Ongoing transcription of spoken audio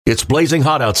It's blazing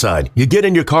hot outside. You get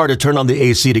in your car to turn on the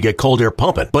AC to get cold air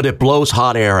pumping, but it blows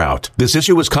hot air out. This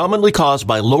issue is commonly caused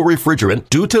by low refrigerant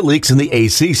due to leaks in the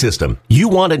AC system. You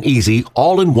want an easy,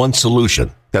 all-in-one solution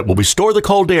that will restore the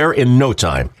cold air in no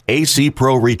time. AC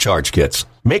Pro Recharge Kits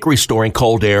make restoring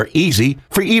cold air easy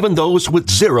for even those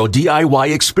with zero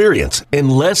DIY experience in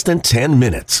less than 10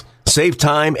 minutes. Save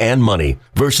time and money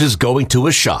versus going to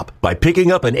a shop by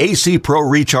picking up an AC Pro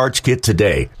Recharge Kit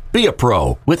today. Be a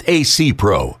pro with AC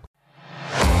Pro.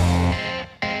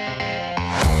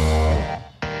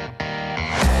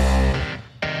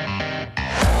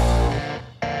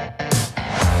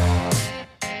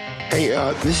 Hey,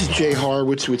 this is Jay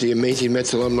Horwitz with the Amazing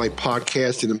Mets Alumni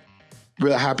Podcast, and I'm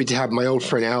really happy to have my old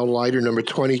friend Al Leiter, number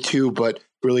 22, but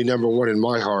really number one in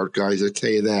my heart, guys, I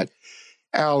tell you that.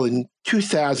 Al, in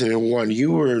 2001,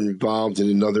 you were involved in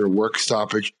another work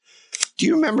stoppage. Do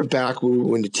you remember back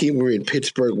when the team were in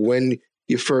Pittsburgh, when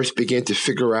you first began to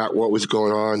figure out what was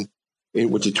going on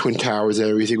with the Twin Towers and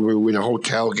everything? We were in a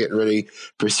hotel getting ready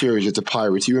for a series with the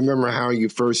Pirates. Do you remember how you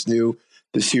first knew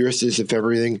the seriousness of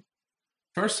everything?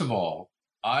 First of all,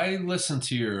 I listened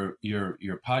to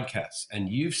your podcast, and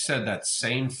you've said that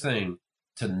same thing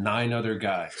to 9 other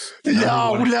guys.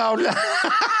 No. Now you're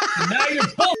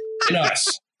bullshitting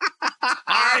us.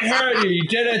 I heard you. You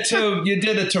did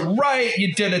it to Wright.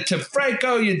 You did it to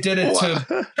Franco. You did it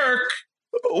to Kirk.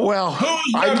 Well,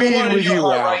 who's I number mean one with in your you,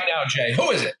 heart Al. right now, Jay? Who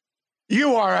is it?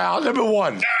 You are, Al, number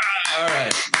one. All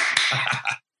right.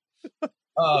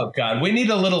 Oh God, we need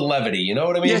a little levity. You know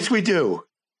what I mean? Yes, we do.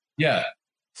 Yeah.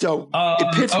 So in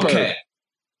Pittsburgh. Okay.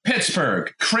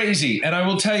 Pittsburgh, crazy. And I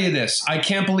will tell you this, I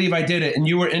can't believe I did it. And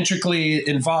you were intricately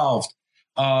involved.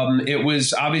 It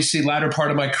was obviously latter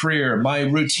part of my career. My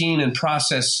routine and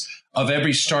process of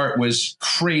every start was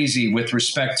crazy with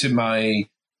respect to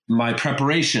my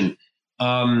preparation.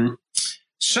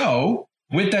 So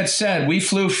with that said, we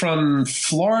flew from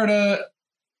Florida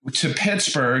to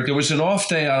Pittsburgh. There was an off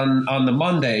day on the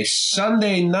Monday.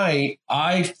 Sunday night,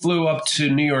 I flew up to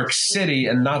New York City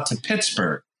and not to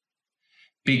Pittsburgh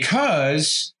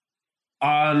because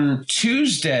on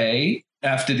Tuesday,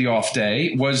 after the off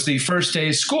day, was the first day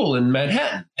of school in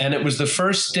Manhattan. And it was the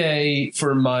first day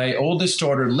for my oldest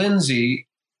daughter, Lindsay,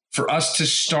 for us to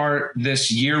start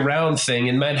this year-round thing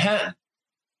in Manhattan.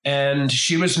 And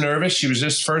she was nervous. She was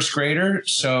just first grader.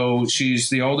 So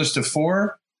she's the oldest of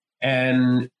 4.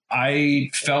 And I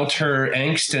felt her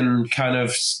angst and kind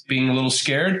of being a little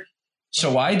scared.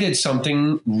 So I did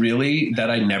something really that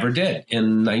I never did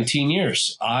in 19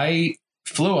 years. I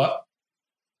flew up.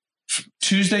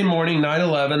 Tuesday morning,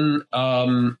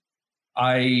 9/11,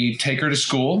 I take her to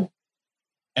school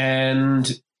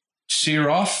and see her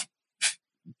off,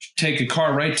 take a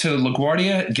car right to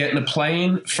LaGuardia, get in a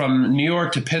plane from New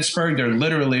York to Pittsburgh. There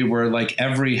literally were like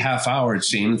every half hour, it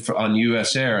seemed, on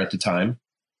US Air at the time.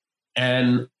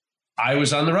 And I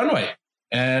was on the runway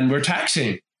and we're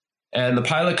taxiing. And the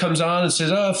pilot comes on and says,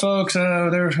 "Oh, folks,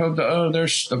 they're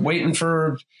waiting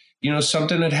for,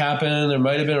 something had happened. There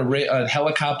might have been a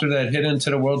helicopter that hit into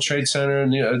the World Trade Center,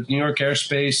 New York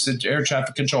airspace, the air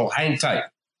traffic control, hang tight."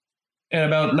 And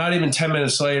about not even 10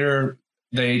 minutes later,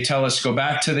 they tell us, go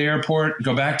back to the airport,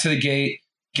 go back to the gate,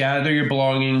 gather your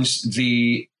belongings.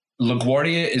 The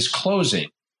LaGuardia is closing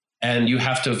and you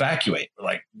have to evacuate. We're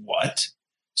like, what?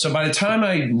 So by the time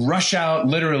I rush out,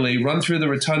 literally run through the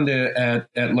rotunda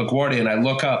at LaGuardia, and I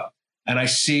look up and I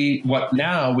see what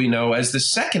now we know as the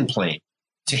second plane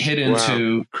to hit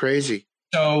into. Wow, crazy.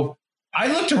 So I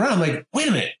looked around like, wait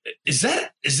a minute,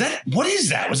 what is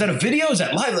that? Was that a video? Is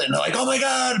that live? And they're like, oh my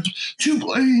God, 2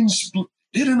 planes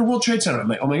hit in the World Trade Center. I'm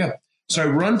like, oh my God. So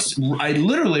I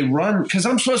literally run because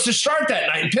I'm supposed to start that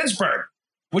night in Pittsburgh,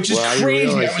 which is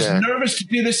crazy. I was nervous to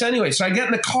do this anyway. So I get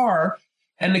in the car.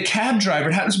 And the cab driver,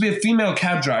 it happens to be a female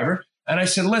cab driver. And I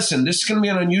said, listen, this is going to be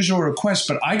an unusual request,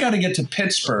 but I got to get to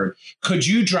Pittsburgh. Could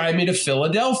you drive me to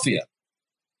Philadelphia?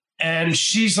 And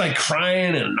she's like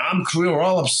crying and we're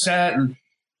all upset.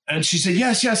 And she said,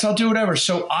 yes, I'll do whatever.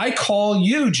 So I call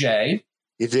you, Jay.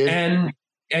 You did?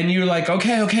 And you're like,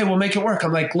 okay, we'll make it work.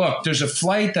 I'm like, look, there's a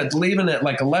flight that's leaving at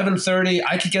like 11:30.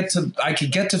 I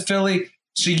could get to Philly.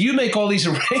 So you make all these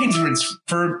arrangements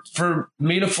for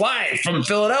me to fly from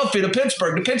Philadelphia to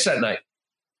Pittsburgh to pitch that night.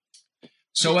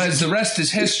 So as the rest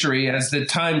is history, as the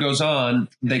time goes on,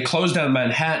 they closed down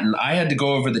Manhattan. I had to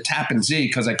go over the Tappan Zee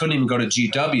because I couldn't even go to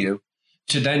GW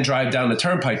to then drive down the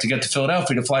turnpike to get to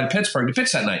Philadelphia to fly to Pittsburgh to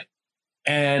pitch that night.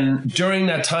 And during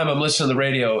that time, I'm listening to the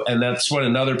radio, and that's when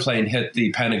another plane hit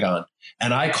the Pentagon.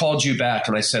 And I called you back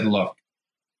and I said, look,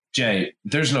 Jay,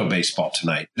 there's no baseball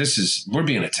tonight. We're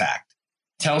being attacked.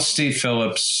 Tell Steve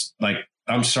Phillips, like,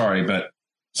 I'm sorry, but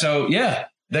so, yeah.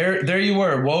 there you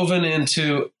were, woven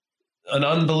into an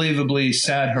unbelievably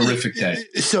sad, horrific day.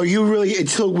 So you really, you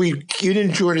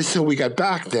didn't join us until we got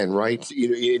back then, right?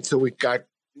 Until we got,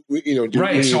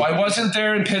 right. So I wasn't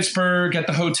there in Pittsburgh at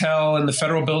the hotel in the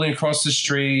federal building across the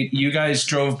street. You guys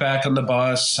drove back on the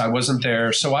bus. I wasn't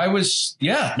there. So I was,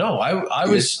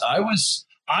 I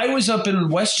was up in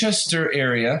Westchester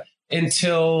area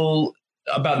until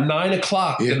about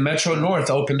 9:00. The Metro North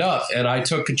opened up, and I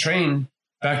took a train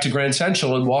back to Grand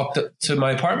Central and walked to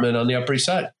my apartment on the Upper East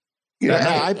Side.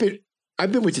 I've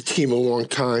been with the team a long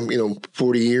time,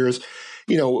 40 years.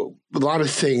 A lot of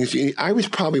things. I was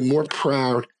probably more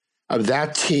proud of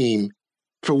that team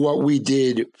for what we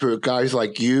did for guys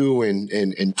like you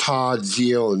and Todd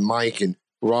Zeal and Mike and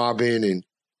Robin and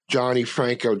Johnny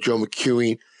Franco, Joe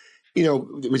McEwing.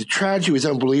 The tragedy was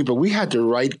unbelievable. We had the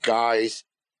right guys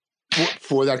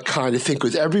for that kind of thing,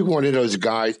 because every one of those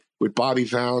guys with Bobby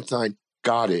Valentine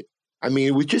got it. I mean,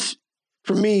 it was just,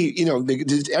 for me,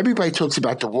 everybody talks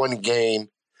about the one game,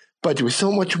 but there was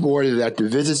so much more to that. The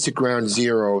visits to Ground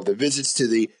Zero, the visits to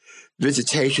the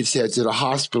visitation sets at the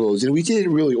hospitals, and we did it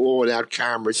really all without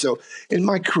cameras. So in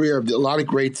my career, a lot of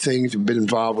great things I've been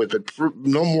involved with, but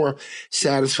no more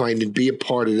satisfying than be a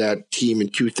part of that team in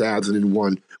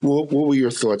 2001. What were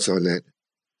your thoughts on that?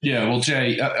 Yeah, well,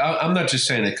 Jay, I'm not just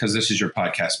saying it because this is your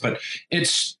podcast, but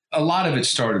a lot of it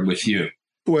started with you.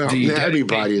 Well,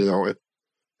 everybody though.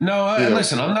 No,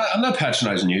 listen, I'm not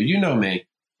patronizing you. You know me.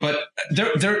 But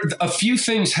there a few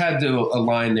things had to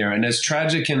align there. And as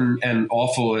tragic and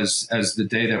awful as the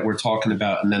day that we're talking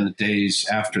about and then the days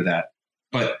after that.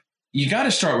 But you got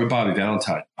to start with Bobby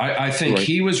Valentine. I think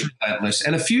he was relentless.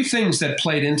 And a few things that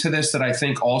played into this that I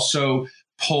think also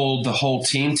pulled the whole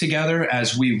team together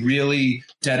as we really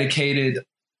dedicated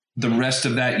the rest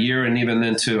of that year and even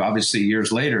into obviously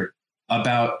years later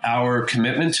about our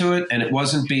commitment to it. And it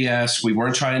wasn't BS. We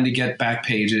weren't trying to get back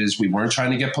pages. We weren't trying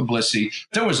to get publicity.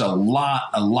 There was a lot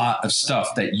of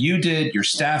stuff that you did, your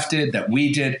staff did, that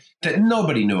we did, that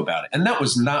nobody knew about it. And that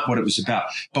was not what it was about.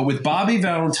 But with Bobby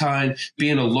Valentine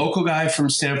being a local guy from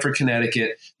Stamford,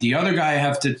 Connecticut, the other guy I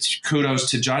have to kudos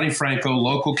to Johnny Franco,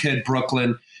 local kid,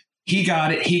 Brooklyn. He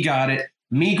got it.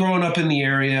 Me growing up in the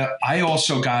area, I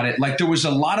also got it. Like there was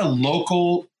a lot of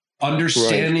local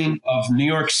understanding of New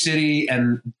York City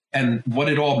and what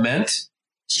it all meant.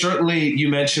 Certainly you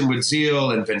mentioned with Zeal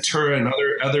and Ventura and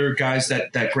other guys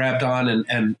that grabbed on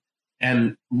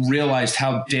and realized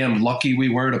how damn lucky we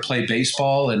were to play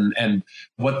baseball and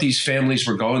what these families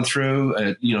were going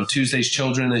through. Tuesday's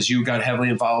Children, as you got heavily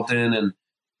involved in,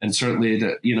 and certainly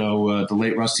the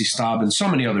late Rusty Staub and so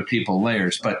many other people,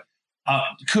 layers. But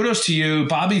kudos to you.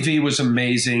 Bobby V was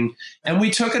amazing. And we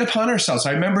took it upon ourselves.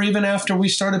 I remember even after we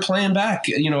started playing back,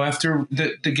 after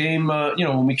the game,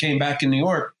 when we came back in New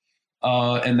York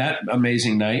and that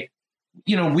amazing night,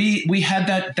 we had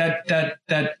that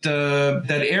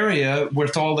area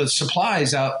with all the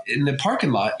supplies out in the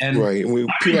parking lot. And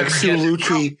people like Sue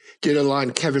Lucci did a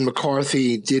lot. Kevin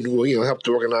McCarthy did, helped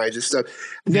organize this stuff.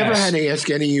 Never had to ask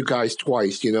any of you guys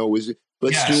twice,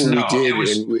 let's do what we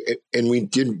did, and we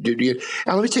did it.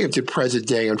 And let me take it to present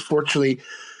day. Unfortunately,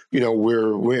 we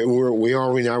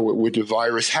are now with the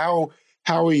virus. How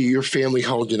are your family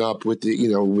holding up with the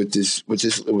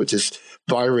with this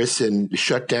virus and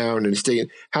shutdown and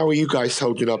staying? How are you guys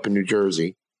holding up in New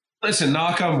Jersey? Listen,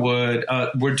 knock on wood.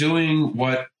 We're doing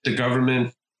what the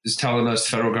government is telling us,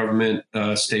 federal government,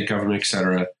 state government, et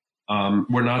cetera.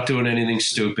 We're not doing anything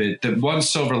stupid. The one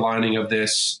silver lining of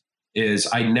this is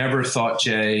I never thought,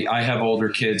 Jay, I have older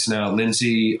kids now.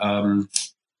 Lindsay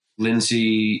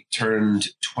turned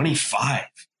 25,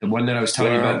 the one that I was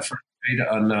telling you about first grade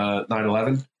on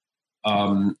 9/11.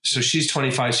 So she's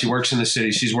 25. She works in the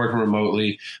city. She's working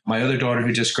remotely. My other daughter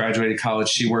who just graduated college,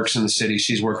 she works in the city.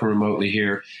 She's working remotely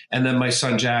here. And then my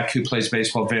son, Jack, who plays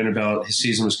baseball at Vanderbilt, his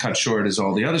season was cut short as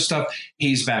all the other stuff.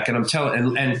 He's back. And I'm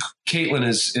telling, and Caitlin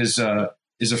is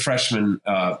a freshman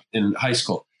in high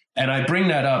school. And I bring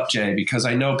that up, Jay, because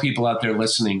I know people out there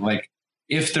listening, like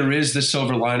if there is the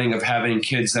silver lining of having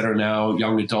kids that are now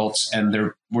young adults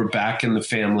and we're back in the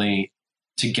family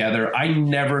together, I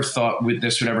never thought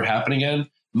this would ever happen again,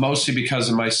 mostly because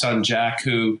of my son, Jack,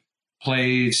 who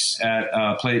plays at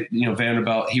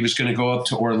Vanderbilt. He was going to go up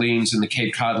to Orleans in the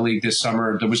Cape Cod League this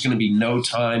summer. There was going to be no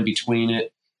time between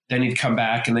it. Then he'd come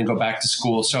back and then go back to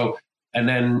school. So, and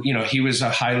then, he was a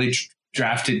highly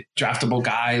draftable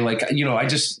guy.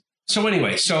 So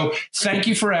anyway, so thank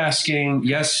you for asking.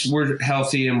 Yes, we're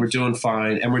healthy and we're doing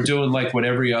fine. And we're doing like what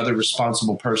every other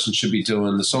responsible person should be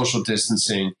doing, the social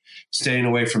distancing, staying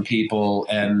away from people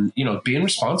and, being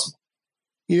responsible.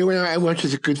 I went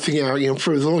is a good thing.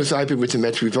 For as long as I've been with the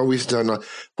Mets, we've always done a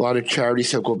lot of charity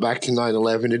stuff. Go back to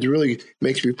 9/11. It really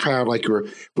makes me proud. Like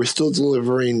we're still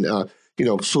delivering,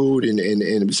 food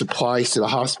and supplies to the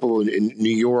hospital in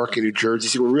New York and New Jersey.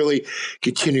 So we're really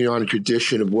continuing on a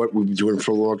tradition of what we've been doing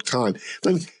for a long time.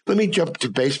 Let me jump to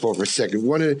baseball for a second.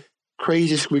 One of the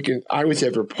craziest weekend I was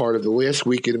ever part of, the last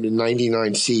weekend of the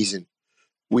 '99 season.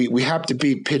 We have to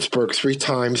beat Pittsburgh 3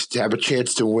 times to have a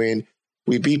chance to win.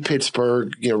 We beat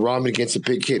Pittsburgh, Rodman against a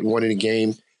big hit and won in a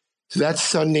game. So that's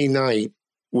Sunday night.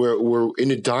 We're in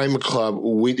the Diamond Club.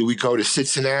 We go to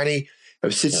Cincinnati.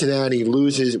 If Cincinnati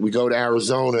loses, we go to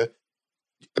Arizona.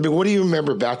 I mean, what do you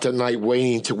remember about that night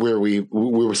waiting to where we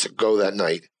were to go that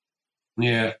night?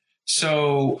 Yeah.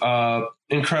 So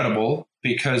incredible,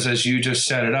 because as you just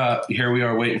set it up, here we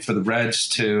are waiting for the Reds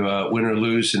to win or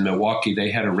lose in Milwaukee.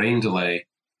 They had a rain delay.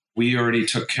 We already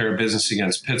took care of business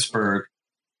against Pittsburgh.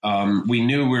 We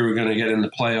knew we were going to get in the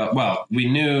playoff. Well, we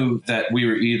knew that we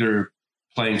were either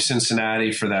playing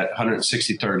Cincinnati for that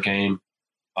 163rd game.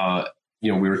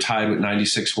 We were tied with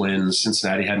 96 wins.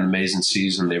 Cincinnati had an amazing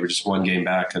season. They were just 1 game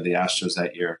back of the Astros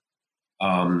that year.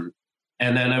 And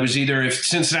then it was either, if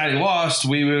Cincinnati lost,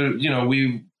 we were,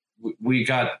 we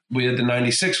had the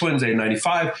 96 wins, they had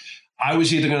 95. I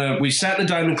was either we sat in the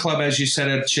Diamond Club, as you said,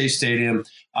 at Chase Stadium.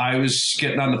 I was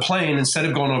getting on the plane, instead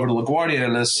of going over to LaGuardia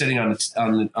and sitting on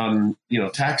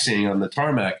taxiing on the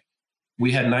tarmac.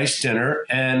 We had a nice dinner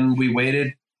and we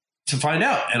waited to find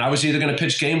out. And I was either going to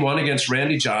pitch game 1 against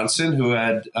Randy Johnson, who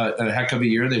had a heck of a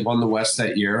year. They won the West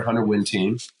that year, 100-win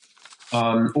team.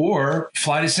 Or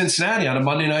fly to Cincinnati on a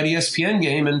Monday night ESPN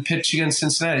game and pitch against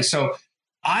Cincinnati. So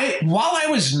while I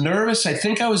was nervous, I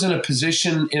think I was in a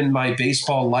position in my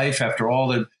baseball life, after all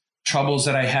the troubles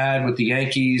that I had with the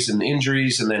Yankees and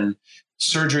injuries and then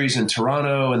surgeries in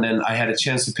Toronto. And then I had a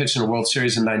chance to pitch in a World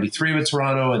Series in '93 with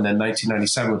Toronto, and then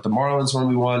 1997 with the Marlins when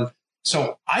we won.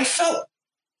 So I felt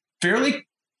fairly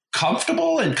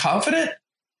comfortable and confident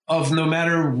of no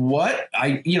matter what.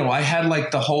 I had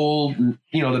like the whole,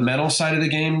 the mental side of the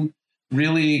game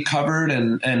really covered,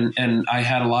 and I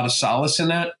had a lot of solace in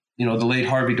that. The late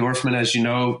Harvey Dorfman, as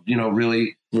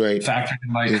really factored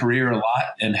in my career a lot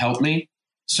and helped me.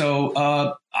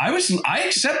 So I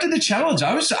accepted the challenge.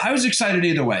 I was excited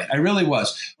either way. I really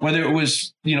was. Whether it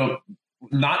was,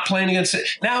 not playing against it.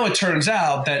 Now it turns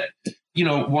out that,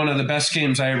 one of the best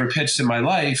games I ever pitched in my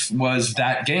life was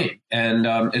that game. And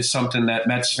it's something that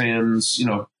Mets fans,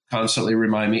 constantly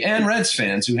remind me, and Reds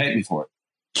fans who hate me for it.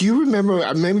 Do you remember,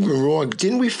 I may be wrong,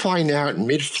 didn't we find out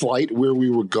mid-flight where we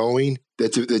were going,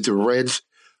 that the Reds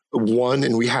won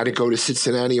and we had to go to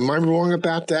Cincinnati? Am I wrong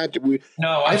about that?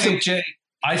 No, I think, Jay,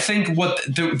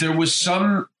 there was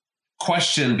some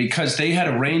question because they had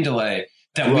a rain delay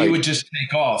that we would just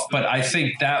take off. But I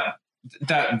think that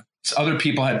other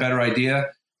people had better idea.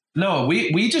 No,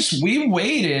 we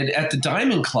waited at the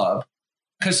Diamond Club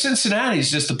because Cincinnati's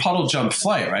just a puddle jump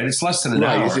flight, right? It's less than an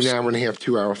hour. It's an hour and a half,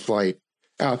 2-hour flight.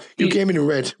 You came in the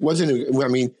Reds,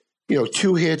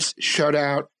 2 hits,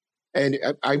 shutout. And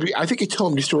I think you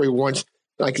told me the story once,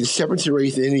 like in the 7th or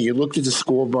 8th inning, you looked at the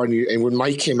scoreboard and when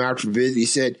Mike came out for visit, he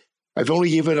said, I've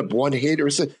only given up 1 hit or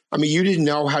something. I mean, you didn't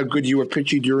know how good you were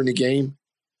pitching during the game?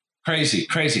 Crazy.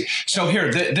 So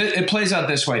here, it plays out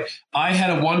this way. I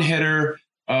had a 1-hitter.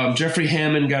 Jeffrey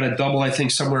Hammond got a double, I think,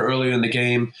 somewhere earlier in the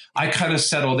game. I kind of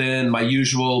settled in my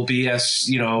usual BS,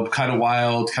 kind of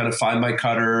wild, kind of find my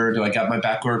cutter. Do I got my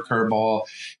backward curveball?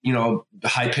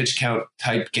 High pitch count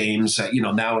type games.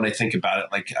 Now when I think about it,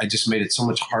 like I just made it so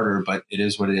much harder, but it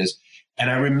is what it is. And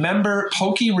I remember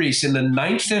Pokey Reese in the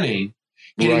 9th inning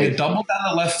getting a double down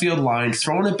the left field line,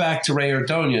 throwing it back to Ray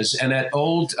Ordonez, and at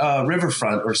old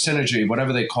Riverfront or Synergy,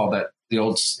 whatever they call that, the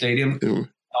old stadium.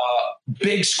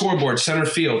 Big scoreboard, center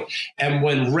field. And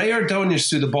when Ray Ordonez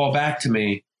threw the ball back to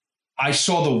me, I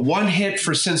saw the 1 hit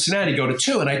for Cincinnati go to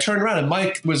 2. And I turned around and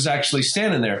Mike was actually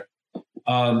standing there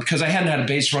because I hadn't had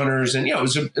base runners. And, it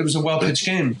was a well-pitched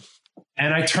game.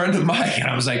 And I turned to Mike and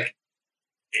I was like,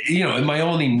 in my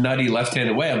only nutty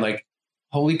left-handed way, I'm like,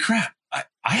 holy crap.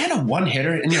 I had a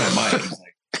 1-hitter. And, Mike was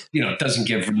like, it doesn't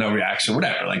give no reaction,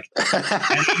 whatever. Like, and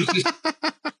it was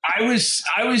just,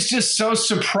 I was just so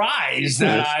surprised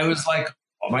that I was like,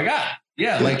 oh my God.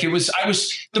 Yeah. Like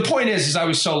the point is I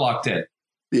was so locked in.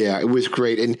 Yeah, it was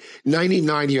great. And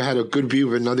 99, you had a good view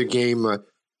of another game in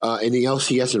the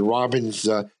LCS and Robbins,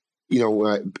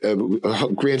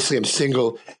 Grand Slam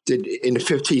single that in the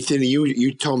 15th inning,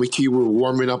 you told me you were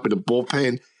warming up in the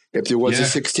bullpen if there was a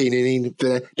 16 inning.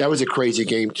 That was a crazy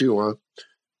game too, huh?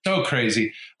 So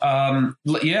crazy.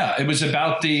 Yeah, it was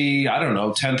about the, I don't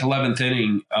know, 10th, 11th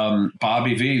inning.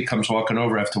 Bobby V comes walking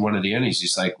over after one of the innings.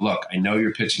 He's like, look, I know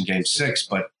you're pitching game 6,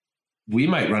 but we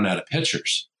might run out of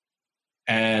pitchers.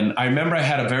 And I remember I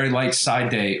had a very light side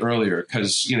day earlier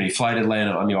because, you fly to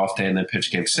Atlanta on the off day and then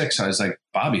pitch game 6. So I was like,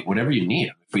 Bobby, whatever you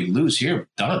need. If we lose here, we're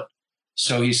done.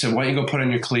 So he said, why don't you go put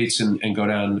on your cleats and go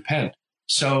down in the pen?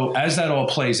 So as that all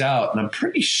plays out, and I'm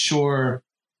pretty sure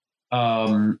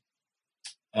Dotel,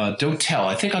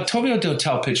 I think Antonio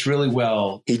Dotel pitched really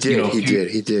well. He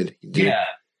did. Yeah.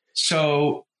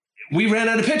 So we ran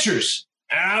out of pitchers.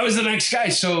 And I was the next guy.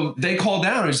 So they called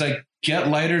down. It was like, get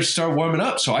Leiter, start warming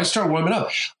up. So I start warming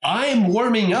up. I'm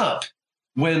warming up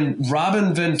when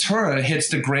Robin Ventura hits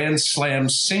the grand slam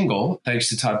single, thanks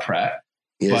to Todd Pratt.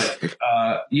 Yes.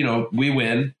 But, we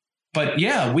win. But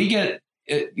yeah, we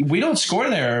don't score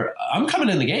there. I'm coming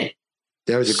in the game.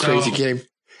 That was a crazy game.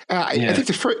 I think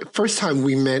the first time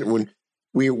we met when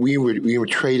we were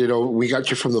traded over, we got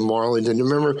you from the Marlins. And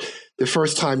remember the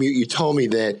first time you told me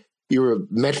that you were a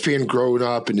Met fan growing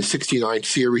up in the '69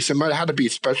 series. So it had to be a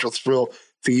special thrill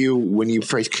for you when you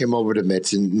first came over to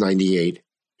Mets in '98.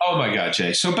 Oh my God,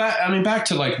 Jay. So back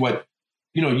to like what,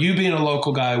 you being a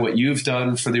local guy, what you've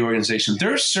done for the organization,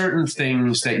 there are certain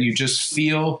things that you just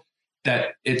feel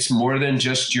that it's more than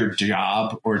just your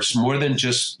job, or it's more than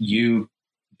just you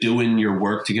doing your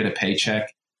work to get a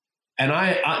paycheck. And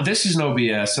I this is no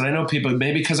BS. And I know people,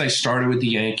 maybe because I started with the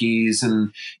Yankees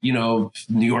and,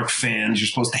 New York fans, you're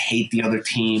supposed to hate the other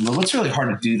team. Well, it's really hard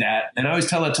to do that. And I always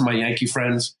tell that to my Yankee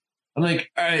friends. I'm like,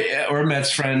 all right, or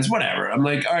Mets friends, whatever. I'm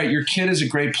like, all right, your kid is a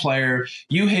great player.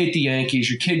 You hate the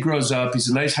Yankees. Your kid grows up. He's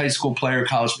a nice high school player,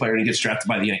 college player, and he gets drafted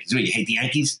by the Yankees. Wait, you hate the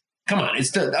Yankees? Come on.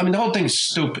 The whole thing's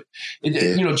stupid.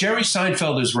 Jerry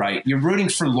Seinfeld is right. You're rooting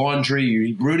for laundry.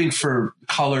 You're rooting for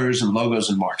colors and logos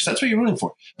and marks. That's what you're rooting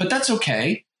for. But that's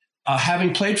okay.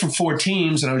 Having played for 4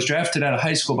 teams and I was drafted out of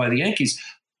high school by the Yankees,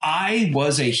 I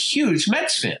was a huge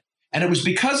Mets fan. And it was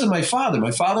because of my father.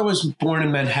 My father was born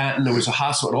in Manhattan. There was an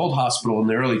old hospital in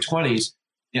the early 20s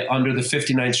under the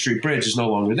 59th Street Bridge, is no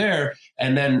longer there.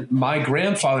 And then my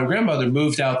grandfather and grandmother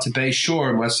moved out to Bay Shore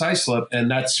in West Islip,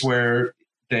 and that's where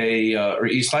or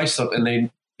East Islip, and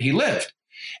he lived.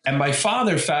 And my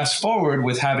father, fast forward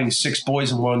with having 6 boys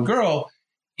and 1 girl,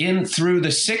 in through the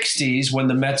 60s when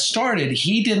the Mets started,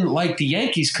 he didn't like the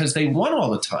Yankees because they won all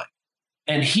the time.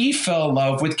 And he fell in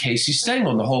love with Casey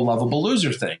Stengel and the whole lovable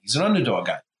loser thing. He's an underdog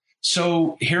guy.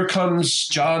 So here comes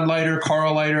John Leiter,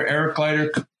 Carl Leiter, Eric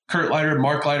Leiter, Kurt Leiter,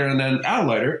 Mark Leiter, and then Al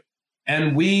Leiter.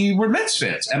 And we were Mets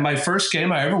fans. And my first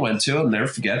game I ever went to, I'll never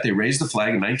forget, they raised the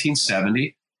flag in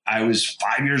 1970. I was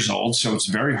 5 years old, so it's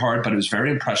very hard, but it was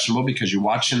very impressionable because you're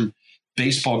watching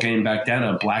baseball game back then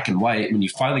on black and white. When you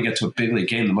finally get to a big league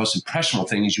game, the most impressionable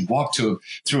thing is you walk through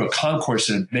a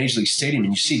concourse at a Major League Stadium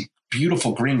and you see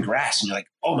beautiful green grass and you're like,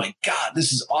 oh my God,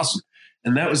 this is awesome.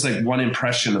 And that was like one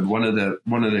impression of one of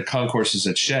the concourses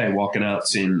at Shea, walking out,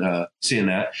 seeing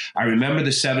that. I remember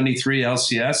the 73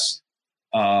 LCS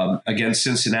against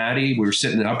Cincinnati. We were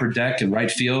sitting in the upper deck in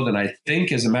right field. And I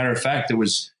think, as a matter of fact,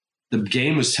 the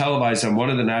game was televised on one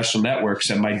of the national networks,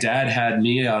 and my dad had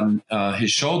me on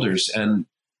his shoulders. And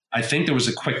I think there was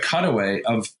a quick cutaway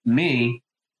of me.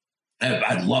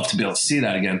 I'd love to be able to see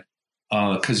that again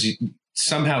because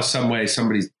somehow, some way,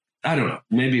 I don't know,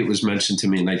 maybe it was mentioned to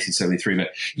me in 1973. But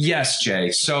yes,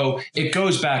 Jay. So it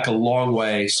goes back a long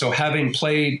way. So having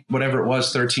played whatever it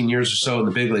was, 13 years or so in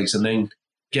the big leagues, and then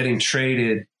getting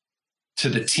traded to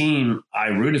the team I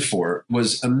rooted for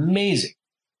was amazing.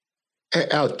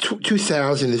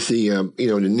 2000 is the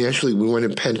nationally we went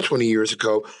in Penn 20 years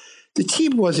ago. The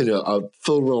team wasn't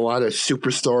filled with a lot of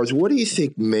superstars. What do you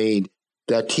think made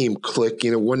that team click?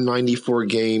 194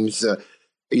 games.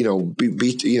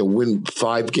 Win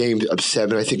 5 games of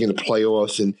 7, I think, in the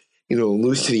playoffs, and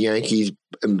lose to the Yankees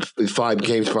in 5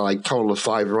 games for like total of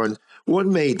 5 runs. What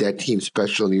made that team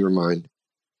special in your mind?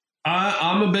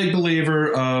 I'm a big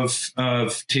believer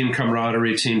of team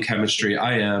camaraderie, team chemistry.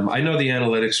 I am. I know the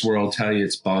analytics world tell you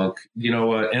it's bunk. You know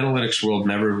what? Analytics world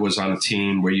never was on a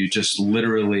team where you just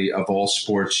literally, of all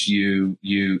sports, you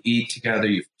eat together,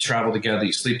 you travel together,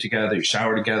 you sleep together, you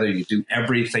shower together, you do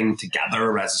everything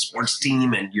together as a sports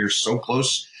team, and you're so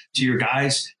close to your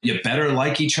guys. You better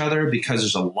like each other because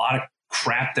there's a lot of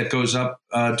crap that goes up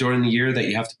during the year that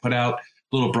you have to put out,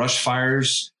 little brush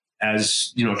fires,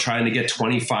 as trying to get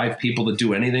 25 people to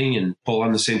do anything and pull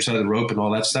on the same side of the rope and all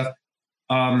that stuff.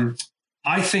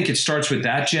 I think it starts with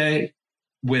that, Jay,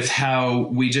 with how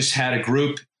we just had a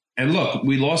group. And look,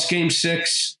 we lost game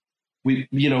 6. We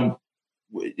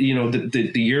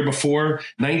the year before,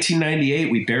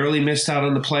 1998, we barely missed out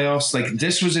on the playoffs. Like,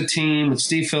 this was a team with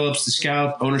Steve Phillips, the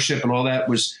scout, ownership, and all that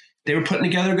they were putting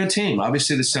together a good team.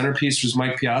 Obviously, the centerpiece was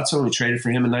Mike Piazza, and we traded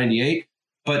for him in 98.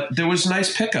 But there was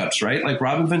nice pickups, right? Like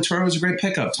Robin Ventura was a great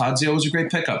pickup. Todd Zeile was a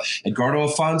great pickup. Edgardo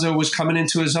Alfonso was coming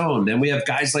into his own. Then we have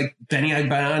guys like Benny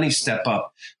Agbayani step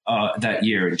up that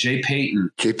year, and Jay Payton.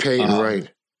 Right.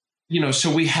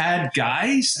 So we had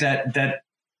guys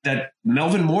that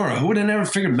Melvin Mora, who would have never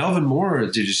figured Melvin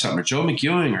Mora did something, or Joe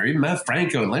McEwing, or even Matt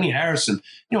Franco and Lenny Harrison,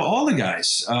 all the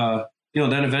guys.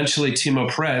 Then eventually Timo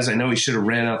Perez, I know he should have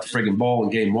ran out the friggin' ball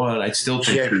in game one. I still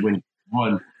think we win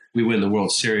one. We win the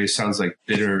World Series. Sounds like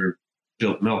bitter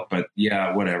built milk, but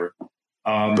yeah, whatever.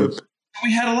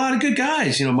 We had a lot of good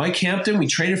guys. Mike Hampton, we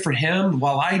traded for him.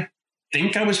 While I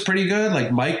think I was pretty good, like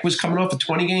Mike was coming off a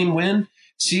 20-game win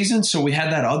season, so we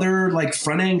had that other like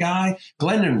front-end guy.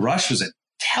 Glendon Rush was a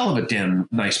hell of a damn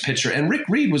nice pitcher, and Rick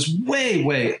Reed was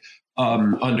way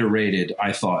underrated,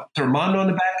 I thought. Armando on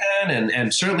the back end,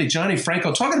 and certainly Johnny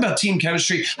Franco. Talking about team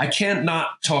chemistry, I can't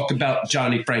not talk about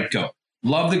Johnny Franco.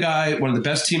 Love the guy, one of the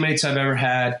best teammates I've ever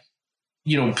had.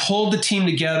 Pulled the team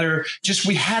together. Just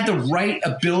we had the right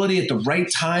ability at the right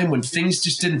time when things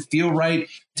just didn't feel right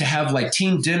to have like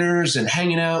team dinners and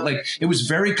hanging out. Like it was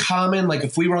very common. Like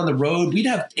if we were on the road, we'd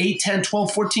have 8, 10,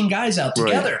 12, 14 guys out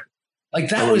together. Right.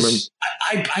 Like that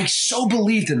I so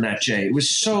believed in that, Jay. It was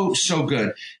so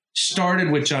good. Started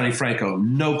with Johnny Franco,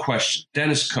 no question.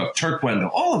 Dennis Cook, Turk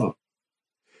Wendell, all of them.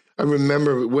 I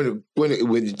remember when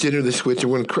Dinner the Switch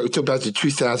and when it about the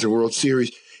 2000 World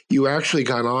Series, you actually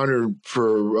got honored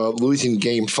for losing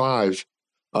Game 5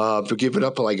 for giving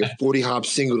up like a 40-hop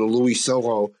single to Louis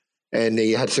Soho, and they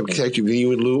had some connection with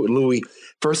you and Louis.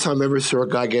 First time I ever saw a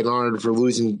guy get honored for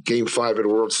losing Game 5 at a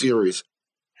World Series.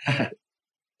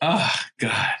 Oh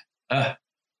God,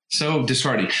 so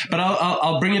disheartening. But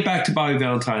I'll bring it back to Bobby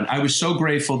Valentine. I was so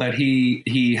grateful that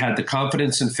he had the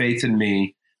confidence and faith in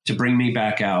me to bring me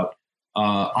back out.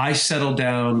 I settled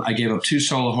down. I gave up 2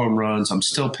 solo home runs. I'm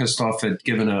still pissed off at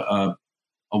giving a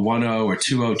 1-0 or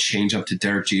 2-0 changeup to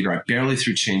Derek Jeter. I barely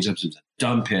threw changeups. It was a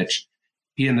dumb pitch.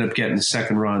 He ended up getting the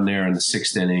second run there in the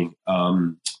 6th inning.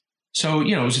 So,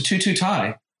 it was a 2-2 tie.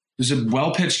 It was a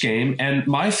well-pitched game. And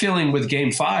my feeling with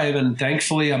Game 5, and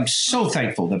thankfully, I'm so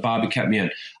thankful that Bobby kept me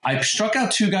in. I struck out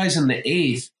 2 guys in the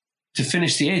 8th to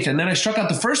finish the 8th. And then I struck out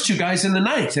the first 2 guys in the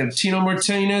 9th, Tino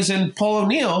Martinez and Paul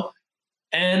O'Neill.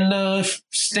 And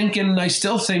I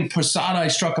still think Posada, I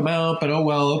struck him out, but oh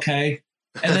well, okay.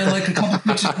 And then like a couple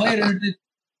pitches later,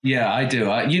 yeah, I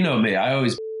do. You know me. I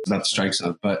always about the strike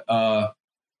zone, but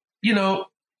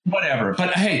whatever.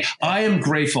 But hey, I am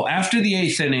grateful. After the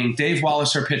 8th inning, Dave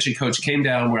Wallace, our pitching coach, came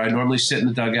down where I normally sit in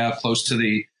the dugout close to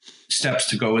the steps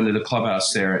to go into the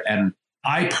clubhouse there. And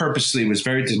I purposely was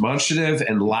very demonstrative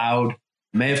and loud,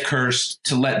 may have cursed,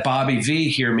 to let Bobby V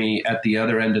hear me at the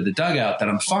other end of the dugout that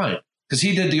I'm fine. Because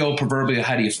he did the old proverbial,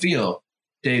 how do you feel?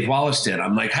 Dave Wallace did.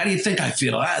 I'm like, how do you think I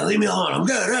feel? Leave me alone. I'm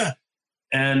good.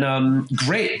 And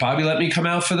great. Bobby let me come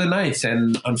out for the 9th.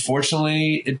 And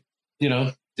unfortunately, it,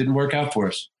 didn't work out for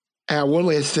us. One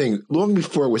last thing. Long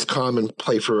before it was common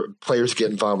for players to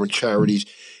get involved in charities,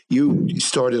 you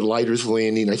started Lighters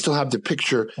Landing. I still have the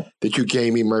picture that you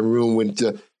gave me in my room with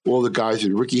all the guys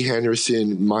with Ricky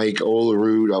Henderson, Mike,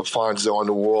 Olerud, Alfonso on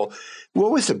the wall.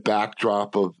 What was the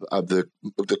backdrop of the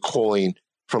calling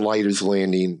for Lighters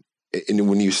Landing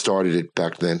when you started it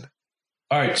back then?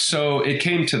 All right, so it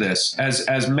came to this,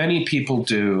 as many people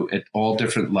do at all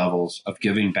different levels of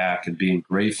giving back and being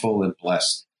grateful and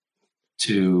blessed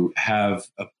to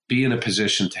be in a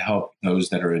position to help those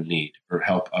that are in need or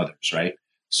help others, right?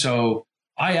 So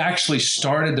I actually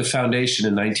started the foundation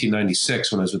in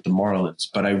 1996 when I was with the Marlins,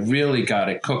 but I really got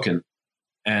it cooking.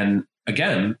 And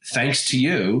again, thanks to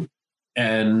you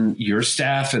and your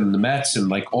staff and the Mets and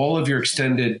like all of your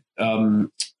extended,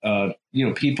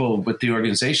 people with the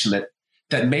organization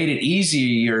that made it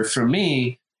easier for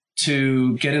me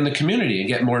to get in the community and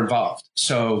get more involved.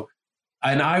 So,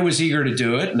 and I was eager to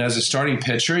do it. And as a starting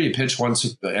pitcher, you pitch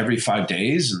once every 5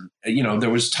 days. And, there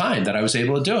was time that I was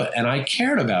able to do it and I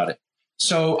cared about it.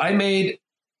 So I made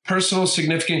personal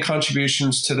significant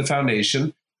contributions to the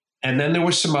foundation. And then there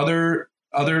was some other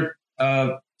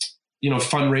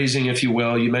fundraising, if you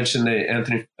will. You mentioned the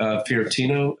Anthony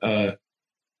Fiorentino,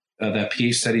 that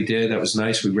piece that he did. That was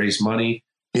nice. We raised money.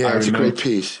 Yeah, it's a great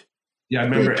piece. Yeah, I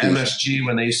remember MSG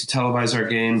when they used to televise our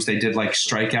games. They did like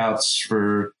strikeouts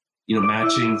for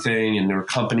matching thing, and there were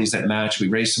companies that match. We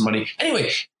raised some money. Anyway,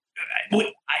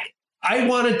 I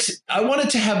wanted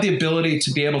to have the ability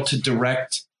to be able to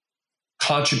direct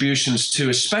contributions to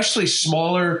especially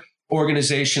smaller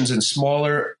organizations and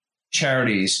smaller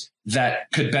charities that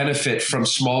could benefit from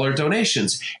smaller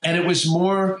donations. And it was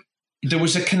more, there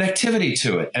was a connectivity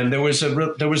to it, and there was a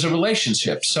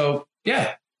relationship. So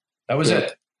yeah, that was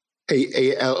it.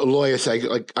 Hey, Aloysius,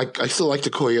 I still like to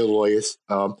call you Aloysius.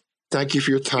 Thank you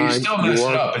for your time. You still messed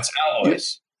it up. It's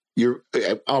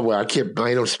Alois.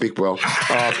 I don't speak well.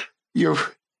 You're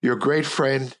a great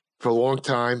friend for a long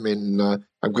time, and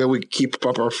I'm glad we keep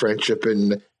up our friendship,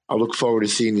 and I look forward to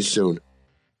seeing you soon.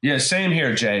 Yeah, same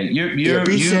here, Jay.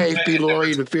 Be safe, be loyal,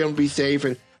 and the film be safe,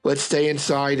 and let's stay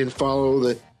inside and follow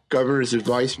the governor's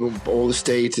advice from all the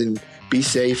states, and be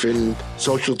safe and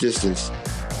social distance.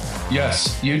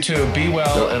 Yes, you too. Be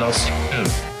well, and I'll see you soon.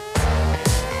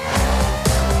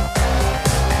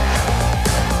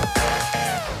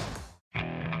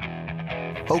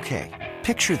 Okay,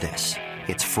 picture this.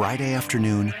 It's Friday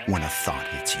afternoon when a thought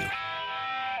hits you.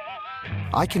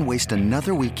 I can waste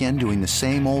another weekend doing the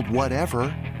same old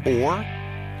whatever, or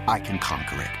I can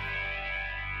conquer it.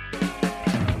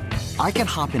 I can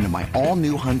hop into my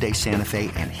all-new Hyundai Santa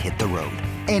Fe and hit the road.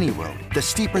 Any road. The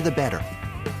steeper, the better.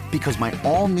 Because my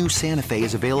all-new Santa Fe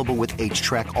is available with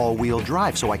H-Track all-wheel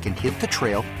drive, so I can hit the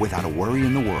trail without a worry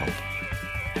in the world.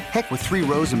 Heck, with 3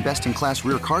 rows and best-in-class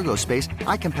rear cargo space,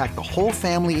 I can pack the whole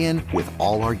family in with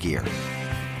all our gear.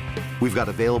 We've got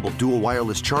available dual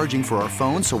wireless charging for our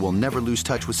phones, so we'll never lose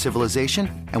touch with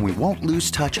civilization, and we won't lose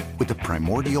touch with the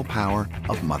primordial power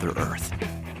of Mother Earth.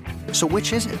 So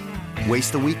which is it?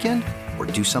 Waste the weekend or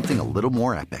do something a little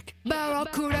more epic?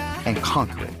 And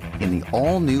conquer it in the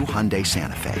all-new Hyundai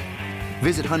Santa Fe.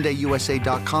 Visit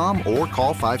HyundaiUSA.com or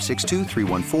call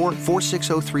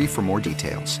 562-314-4603 for more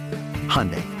details.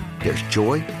 Hyundai, there's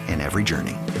joy in every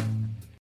journey.